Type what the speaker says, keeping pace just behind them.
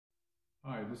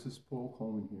Hi, this is Paul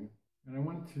Coleman here, and I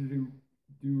wanted to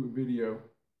do a video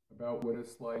about what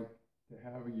it's like to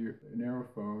have an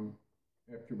Aerophone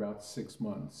after about 6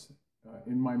 months.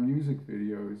 In my music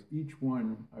videos, each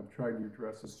one I've tried to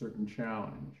address a certain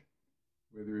challenge,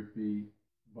 whether it be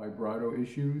vibrato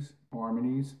issues,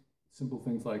 harmonies, simple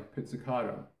things like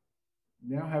pizzicato.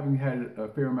 Now having had a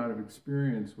fair amount of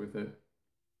experience with it,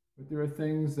 but there are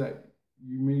things that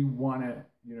you may want to,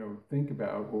 think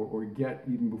about or get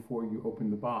even before you open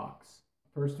the box.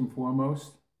 First and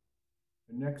foremost,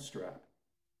 a neck strap,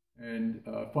 and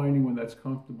finding one that's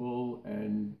comfortable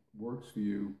and works for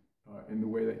you in the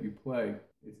way that you play.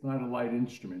 It's not a light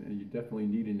instrument, and you definitely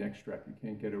need a neck strap. You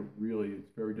can't get it really,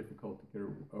 it's very difficult to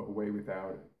get away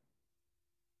without it.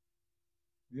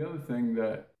 The other thing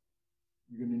that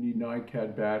you're going to need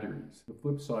NiCad batteries. The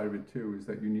flip side of it too is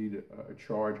that you need a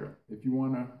charger. If you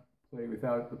want to play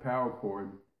without the power cord,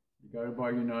 you got to buy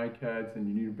your NiCads and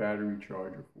you need a battery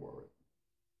charger for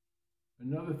it.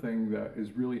 Another thing that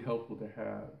is really helpful to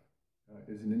have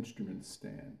is an instrument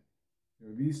stand.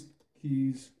 These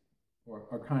keys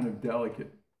are kind of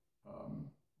delicate.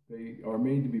 They are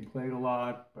made to be played a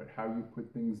lot, but how you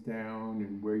put things down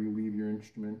and where you leave your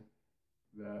instrument,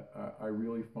 that I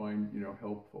really find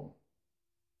helpful.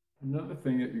 Another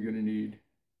thing that you're going to need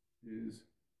is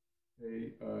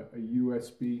a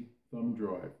USB thumb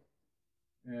drive.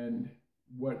 And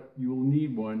what you'll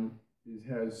need one is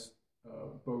has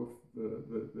both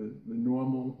the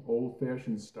normal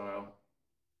old-fashioned style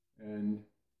and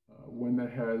one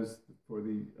that has for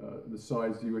the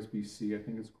size USB-C, I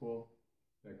think it's called,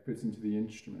 that fits into the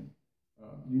instrument.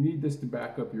 You need this to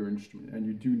back up your instrument, and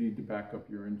you do need to back up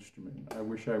your instrument. I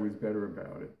wish I was better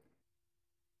about it.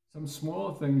 Some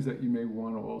smaller things that you may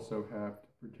want to also have to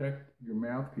protect your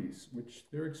mouthpiece, which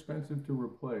they're expensive to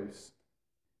replace,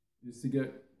 is to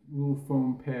get little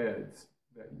foam pads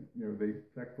that the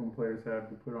saxophone players have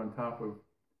to put on top of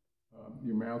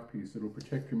your mouthpiece. It'll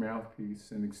protect your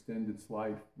mouthpiece and extend its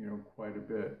life, quite a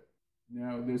bit.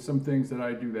 Now, there's some things that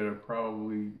I do that are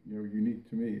probably unique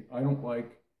to me. I don't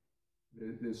like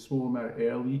the small amount of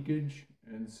air leakage,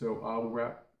 and so I'll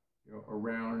wrap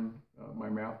around my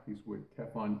mouthpiece with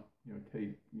Teflon,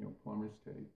 tape, plumber's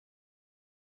tape.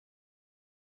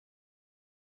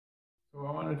 So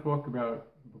I want to talk about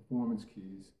the performance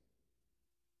keys.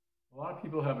 A lot of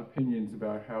people have opinions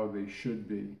about how they should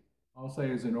be. I'll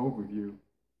say as an overview,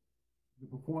 the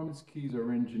performance keys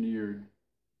are engineered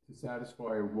to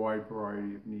satisfy a wide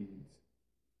variety of needs.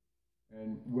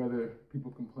 And whether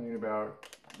people complain about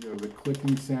the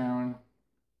clicking sound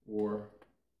or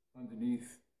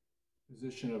underneath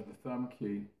position of the thumb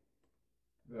key,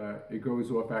 that it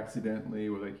goes off accidentally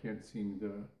or they can't seem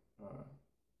to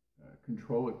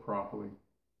control it properly.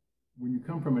 When you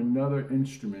come from another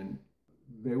instrument,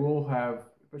 they will have,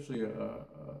 especially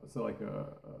like a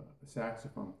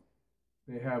saxophone,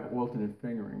 they have alternate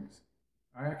fingerings.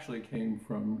 I actually came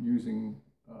from using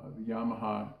the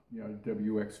Yamaha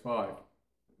WX5.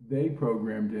 They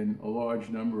programmed in a large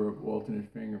number of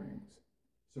alternate fingerings.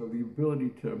 So the ability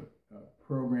to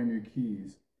program your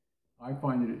keys, I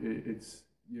find it's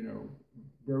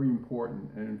very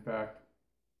important, and in fact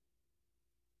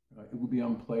it would be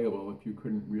unplayable if you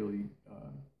couldn't really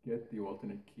get the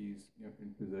alternate keys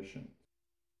in position.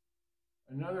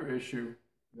 Another issue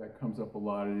that comes up a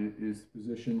lot is the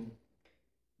position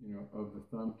of the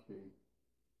thumb key.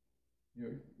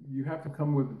 You have to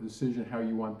come with a decision how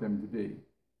you want them to be.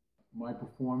 My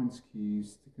performance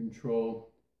keys to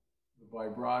control the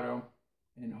vibrato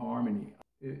and harmony.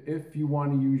 If you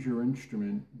want to use your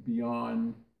instrument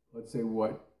beyond, let's say,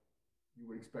 what you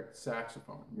would expect a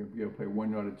saxophone, be able to play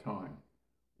one note at a time,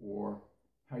 or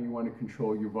how you want to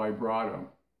control your vibrato,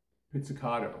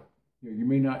 pizzicato. You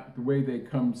may not, the way they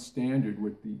come standard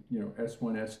with the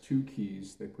S1, S2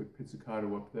 keys, they put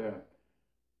pizzicato up there.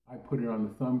 I put it on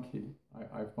the thumb key.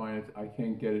 I find I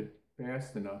can't get it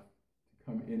fast enough to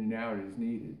come in and out as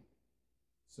needed.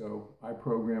 So I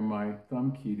program my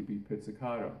thumb key to be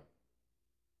pizzicato.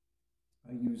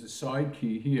 I use a side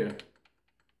key here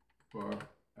for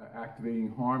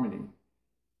activating harmony.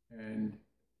 And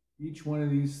each one of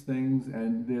these things,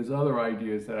 and there's other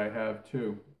ideas that I have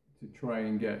too, to try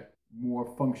and get more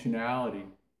functionality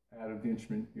out of the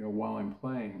instrument, while I'm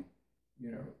playing.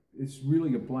 It's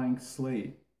really a blank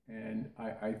slate. And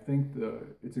I think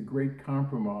it's a great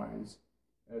compromise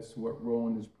as to what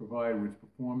Roland has provided with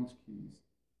performance keys.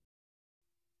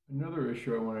 Another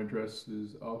issue I want to address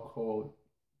is, I'll call it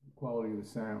the quality of the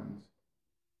sounds.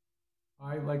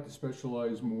 I like to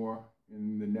specialize more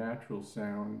in the natural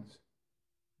sounds,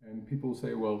 and people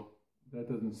say, well, that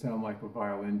doesn't sound like a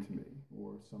violin to me,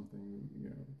 or something,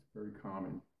 it's very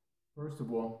common. First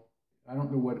of all, I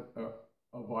don't know what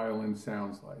a violin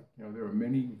sounds like. You know, there are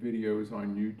many videos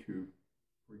on YouTube,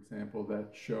 for example, that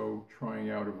show trying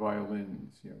out a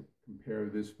violins. You know, compare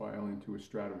this violin to a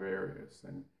Stradivarius,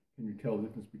 and can you tell the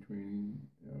difference between,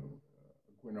 you know,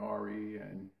 a Guarneri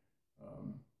and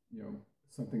you know,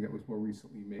 something that was more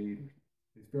recently made?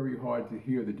 It's very hard to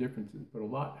hear the differences, but a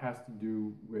lot has to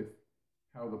do with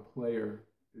how the player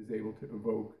is able to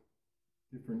evoke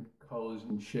different colors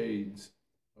and shades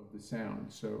of the sound.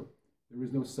 So there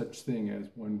is no such thing as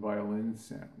one violin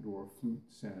sound or a flute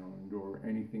sound or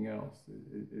anything else.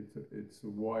 It's a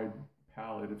wide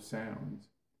palette of sounds.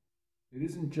 It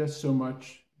isn't just so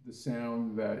much the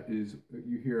sound that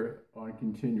you hear on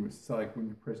continuous. It's like when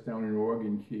you press down an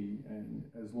organ key, and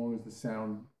as long as the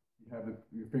sound, you have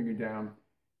your finger down,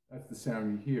 that's the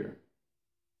sound you hear.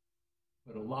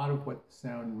 But a lot of what the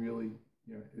sound really,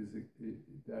 you know,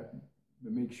 that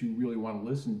makes you really want to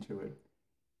listen to it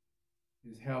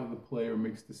is how the player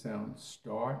makes the sound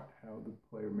start, how the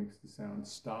player makes the sound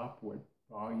stop, what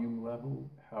volume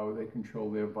level, how they control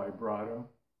their vibrato.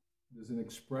 There's an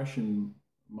expression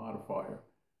modifier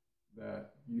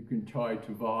that you can tie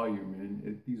to volume,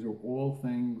 and these are all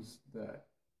things that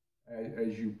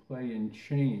as you play and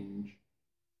change,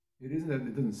 it isn't that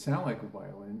it doesn't sound like a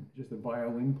violin, just a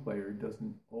violin player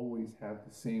doesn't always have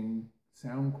the same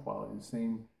sound quality, the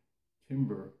same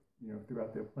timbre, you know,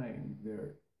 throughout their playing.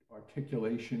 Their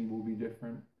articulation will be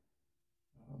different.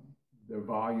 Their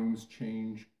volumes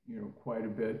change, you know, quite a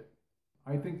bit.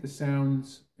 I think the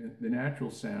sounds, the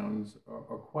natural sounds,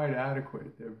 are quite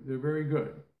adequate. They're very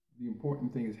good. The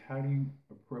important thing is how do you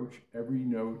approach every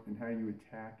note and how do you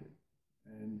attack it,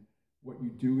 and what you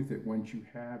do with it once you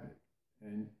have it.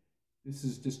 And this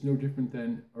is just no different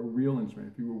than a real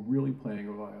instrument. If you were really playing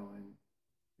a violin,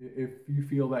 if you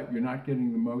feel that you're not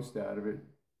getting the most out of it,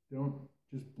 don't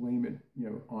just blame it, you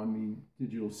know, on the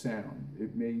digital sound.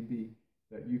 It may be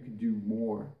that you could do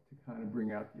more to kind of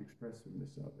bring out the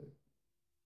expressiveness of it.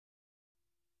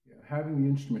 Yeah, having the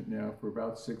instrument now for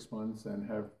about 6 months and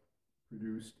have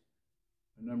produced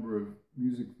a number of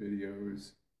music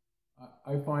videos,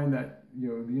 I find that, you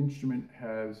know, the instrument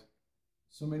has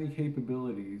so many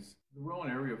capabilities. The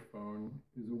Roland Aerophone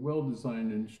is a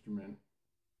well-designed instrument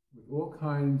with all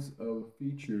kinds of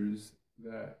features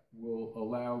that will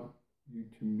allow you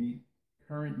to meet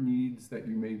current needs that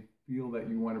you may feel that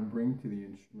you want to bring to the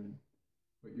instrument.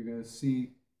 But you're going to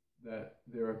see that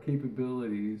there are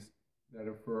capabilities that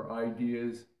are for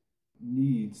ideas,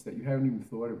 needs that you haven't even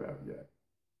thought about yet.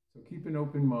 So keep an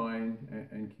open mind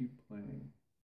and keep playing.